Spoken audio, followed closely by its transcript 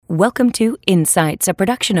Welcome to Insights, a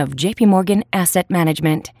production of JP Morgan Asset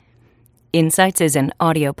Management. Insights is an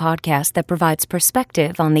audio podcast that provides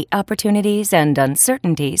perspective on the opportunities and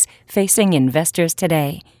uncertainties facing investors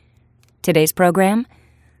today. Today's program,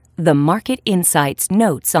 the Market Insights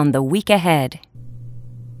Notes on the Week Ahead.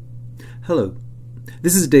 Hello,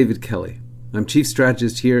 this is David Kelly. I'm Chief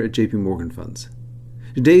Strategist here at JP Morgan Funds.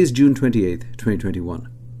 Today is June 28th, 2021.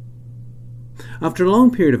 After a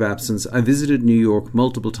long period of absence, I visited New York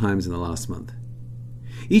multiple times in the last month.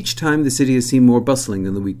 Each time the city has seemed more bustling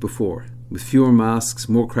than the week before, with fewer masks,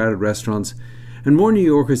 more crowded restaurants, and more New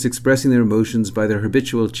Yorkers expressing their emotions by their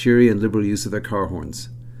habitual cheery and liberal use of their car horns.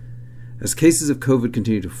 As cases of COVID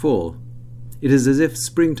continue to fall, it is as if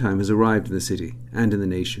springtime has arrived in the city and in the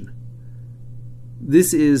nation.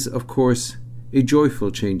 This is, of course, a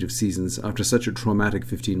joyful change of seasons after such a traumatic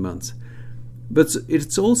 15 months. But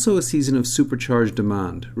it's also a season of supercharged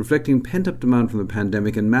demand, reflecting pent-up demand from the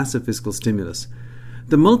pandemic and massive fiscal stimulus.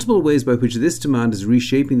 The multiple ways by which this demand is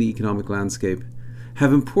reshaping the economic landscape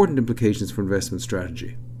have important implications for investment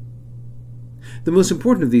strategy. The most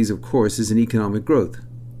important of these, of course, is in economic growth.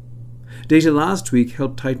 Data last week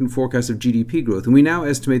helped tighten forecasts of GDP growth, and we now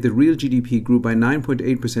estimate that real GDP grew by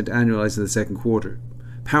 9.8% annualized in the second quarter,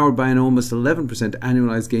 powered by an almost 11%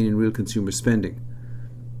 annualized gain in real consumer spending.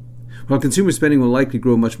 While consumer spending will likely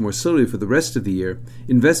grow much more slowly for the rest of the year,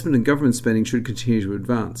 investment and government spending should continue to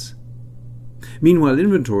advance. Meanwhile,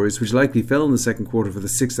 inventories, which likely fell in the second quarter for the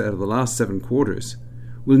sixth out of the last 7 quarters,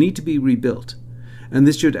 will need to be rebuilt, and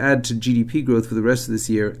this should add to GDP growth for the rest of this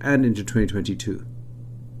year and into 2022.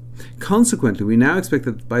 Consequently, we now expect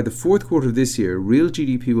that by the fourth quarter of this year, real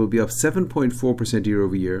GDP will be up 7.4% year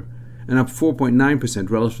over year and up 4.9%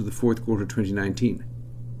 relative to the fourth quarter of 2019.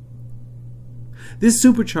 This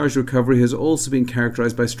supercharged recovery has also been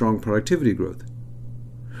characterized by strong productivity growth.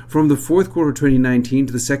 From the fourth quarter of 2019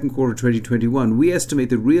 to the second quarter of 2021, we estimate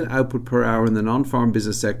the real output per hour in the non-farm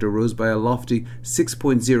business sector rose by a lofty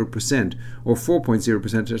 6.0% or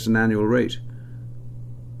 4.0% at an annual rate.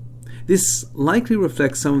 This likely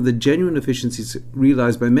reflects some of the genuine efficiencies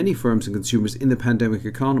realized by many firms and consumers in the pandemic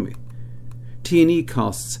economy. T&E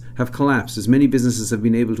costs have collapsed as many businesses have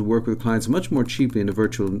been able to work with clients much more cheaply in a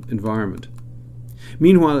virtual environment.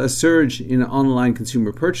 Meanwhile, a surge in online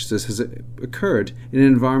consumer purchases has occurred in an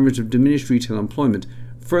environment of diminished retail employment,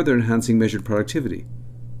 further enhancing measured productivity.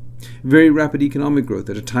 Very rapid economic growth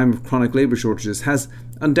at a time of chronic labour shortages has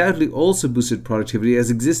undoubtedly also boosted productivity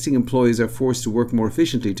as existing employees are forced to work more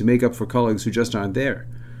efficiently to make up for colleagues who just aren't there.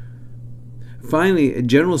 Finally, a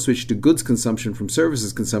general switch to goods consumption from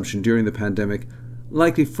services consumption during the pandemic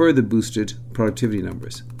likely further boosted productivity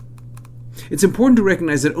numbers. It's important to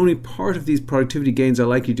recognize that only part of these productivity gains are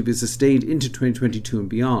likely to be sustained into 2022 and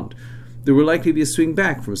beyond. There will likely be a swing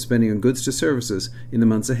back from spending on goods to services in the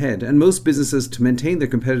months ahead, and most businesses, to maintain their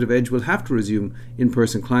competitive edge, will have to resume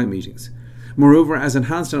in-person client meetings. Moreover, as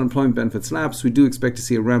enhanced unemployment benefits lapse, we do expect to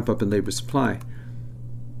see a ramp-up in labour supply.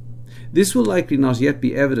 This will likely not yet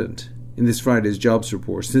be evident in this Friday's jobs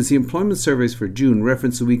report, since the employment surveys for June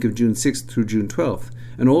reference the week of June 6th through June 12th,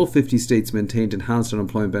 and all 50 states maintained enhanced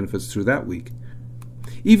unemployment benefits through that week.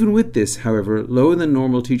 Even with this, however, lower than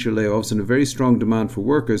normal teacher layoffs and a very strong demand for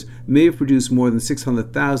workers may have produced more than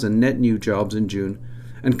 600,000 net new jobs in June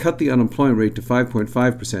and cut the unemployment rate to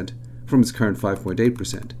 5.5% from its current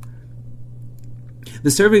 5.8%.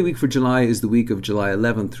 The survey week for July is the week of July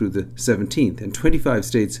 11th through the 17th, and 25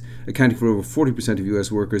 states, accounting for over 40% of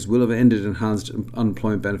US workers, will have ended enhanced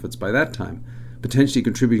unemployment benefits by that time, potentially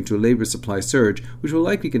contributing to a labour supply surge which will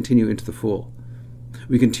likely continue into the fall.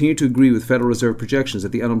 We continue to agree with Federal Reserve projections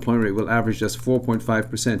that the unemployment rate will average just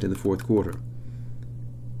 4.5% in the fourth quarter.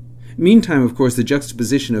 Meantime, of course, the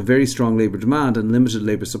juxtaposition of very strong labour demand and limited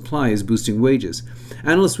labour supply is boosting wages.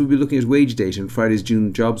 Analysts will be looking at wage data in Friday's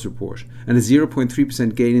June jobs report, and a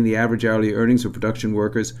 0.3% gain in the average hourly earnings for production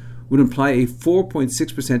workers would imply a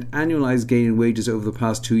 4.6% annualized gain in wages over the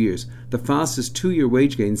past 2 years, the fastest 2-year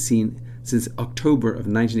wage gain seen since October of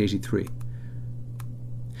 1983.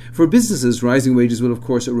 For businesses, rising wages will of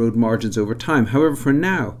course erode margins over time. However, for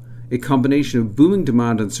now, a combination of booming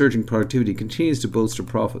demand and surging productivity continues to bolster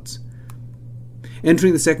profits.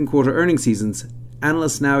 Entering the second quarter earnings seasons,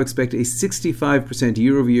 analysts now expect a 65%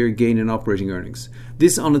 year-over-year gain in operating earnings.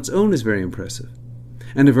 This on its own is very impressive.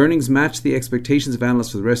 And if earnings match the expectations of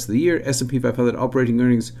analysts for the rest of the year, S&P 500 operating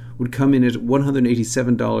earnings would come in at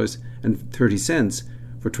 $187.30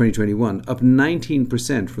 for 2021, up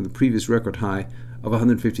 19% from the previous record high of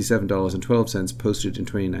 $157.12 posted in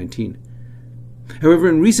 2019. However,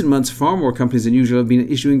 in recent months, far more companies than usual have been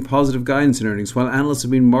issuing positive guidance in earnings, while analysts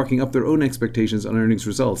have been marking up their own expectations on earnings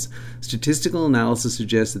results. Statistical analysis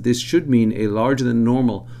suggests that this should mean a larger than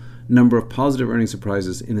normal number of positive earnings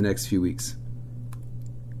surprises in the next few weeks.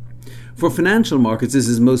 For financial markets, this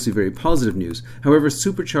is mostly very positive news. However,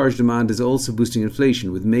 supercharged demand is also boosting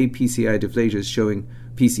inflation, with May PCE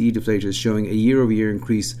deflators showing a year-over-year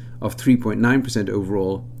increase of 3.9%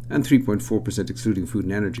 overall and 3.4% excluding food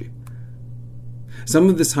and energy. Some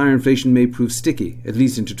of this higher inflation may prove sticky, at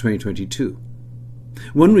least into 2022.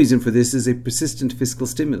 One reason for this is a persistent fiscal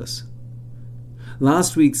stimulus.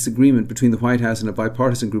 Last week's agreement between the White House and a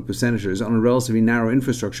bipartisan group of senators on a relatively narrow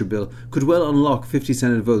infrastructure bill could well unlock 50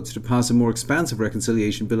 Senate votes to pass a more expansive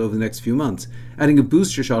reconciliation bill over the next few months, adding a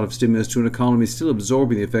booster shot of stimulus to an economy still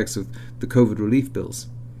absorbing the effects of the COVID relief bills.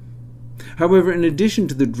 However, in addition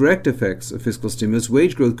to the direct effects of fiscal stimulus,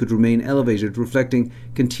 wage growth could remain elevated, reflecting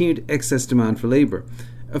continued excess demand for labour.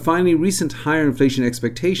 Finally, recent higher inflation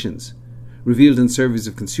expectations, revealed in surveys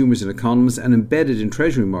of consumers and economists and embedded in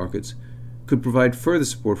treasury markets, could provide further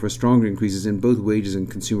support for stronger increases in both wages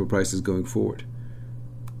and consumer prices going forward.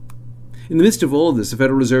 In the midst of all of this, the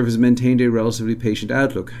Federal Reserve has maintained a relatively patient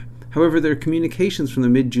outlook. However, their communications from the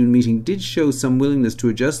mid-June meeting did show some willingness to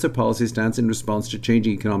adjust their policy stance in response to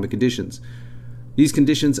changing economic conditions. These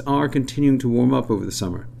conditions are continuing to warm up over the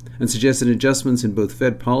summer and suggest that adjustments in both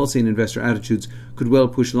Fed policy and investor attitudes could well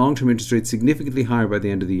push long-term interest rates significantly higher by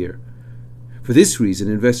the end of the year. For this reason,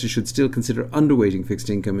 investors should still consider underweighting fixed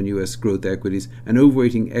income and US growth equities and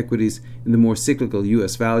overweighting equities in the more cyclical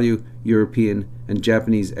US value, European and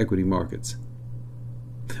Japanese equity markets.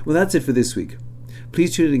 Well, that's it for this week.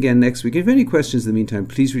 Please tune in again next week. If you have any questions in the meantime,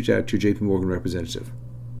 please reach out to your JP Morgan representative.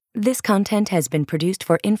 This content has been produced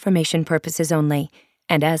for information purposes only,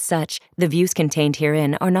 and as such, the views contained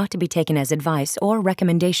herein are not to be taken as advice or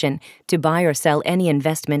recommendation to buy or sell any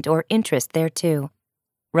investment or interest thereto.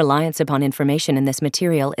 Reliance upon information in this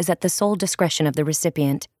material is at the sole discretion of the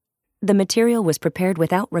recipient. The material was prepared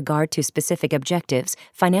without regard to specific objectives,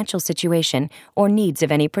 financial situation, or needs of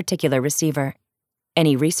any particular receiver.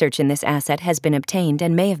 Any research in this asset has been obtained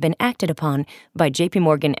and may have been acted upon by JP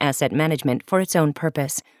Morgan Asset Management for its own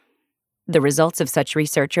purpose. The results of such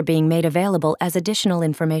research are being made available as additional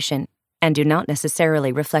information and do not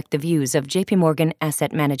necessarily reflect the views of JP Morgan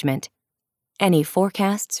Asset Management. Any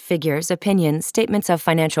forecasts, figures, opinions, statements of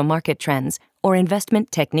financial market trends, or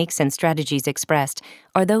investment techniques and strategies expressed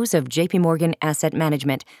are those of JP Morgan Asset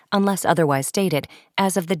Management unless otherwise stated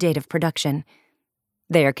as of the date of production.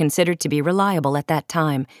 They are considered to be reliable at that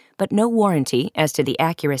time, but no warranty as to the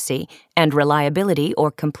accuracy and reliability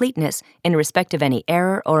or completeness in respect of any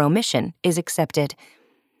error or omission is accepted.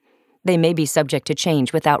 They may be subject to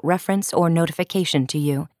change without reference or notification to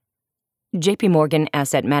you. JP Morgan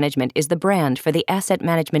Asset Management is the brand for the asset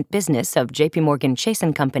management business of JP Morgan Chase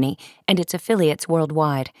 & Company and its affiliates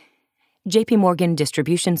worldwide. JP Morgan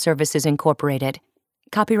Distribution Services Incorporated.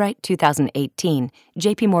 Copyright 2018,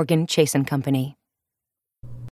 JP Morgan Chase & Company.